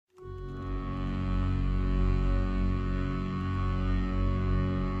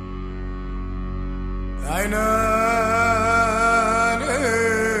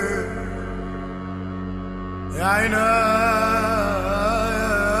يا عيني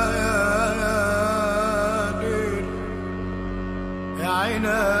يا عيني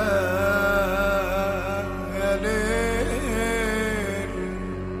يا ليل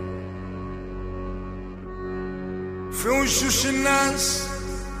في وشوش الناس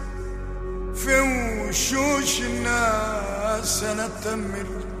في وشوش الناس انا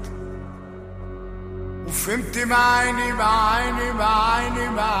اتأملت وفهمت بعيني بعيني بعيني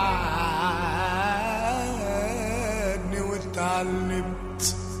بعيني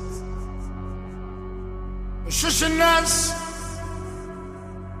واتعلمت وشوش الناس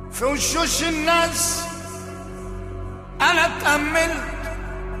في وشوش الناس انا اتأملت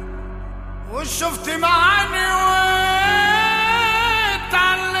وشفت معاني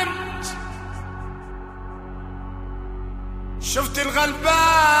واتعلمت شفت الغلبان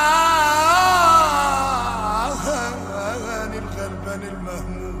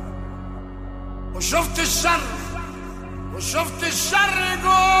المهموم وشفت الشر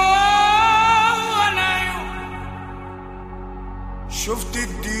جوه العيون شفت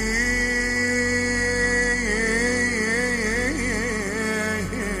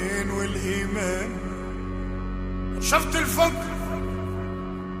الدين والإيمان شفت الفقر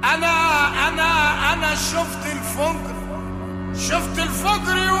أنا شفت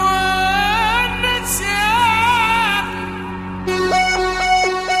الفقر والنسيان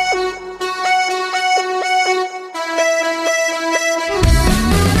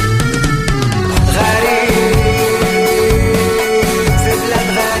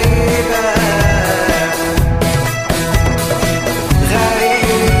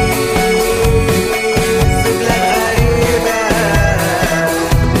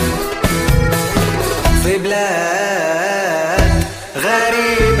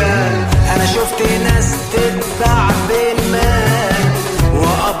غريبة أنا شفت ناس تتباع بالمال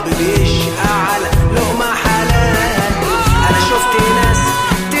وأب بيشقى على لقمة حلال أنا شفت ناس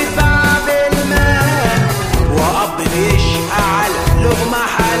تتباع بالمال وأب بيشقى على لقمة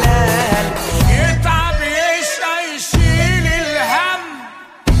حلال يتعب يشقى يشيل الهم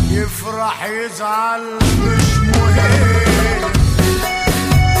يفرح يزعل مش مهم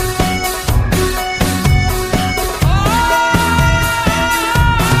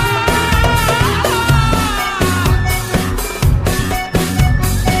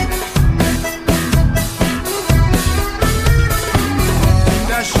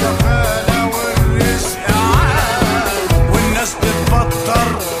شغالة والرزق عال والناس تتبطر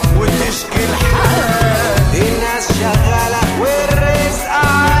وتشكي الحال الناس شغالة والرزق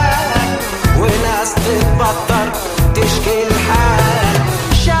عال وناس تتبطر تشكي الحال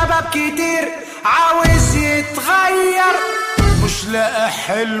شباب كتير عاوز يتغير مش لاقي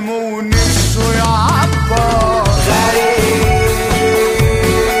حلمه ونفسه يعبر غريب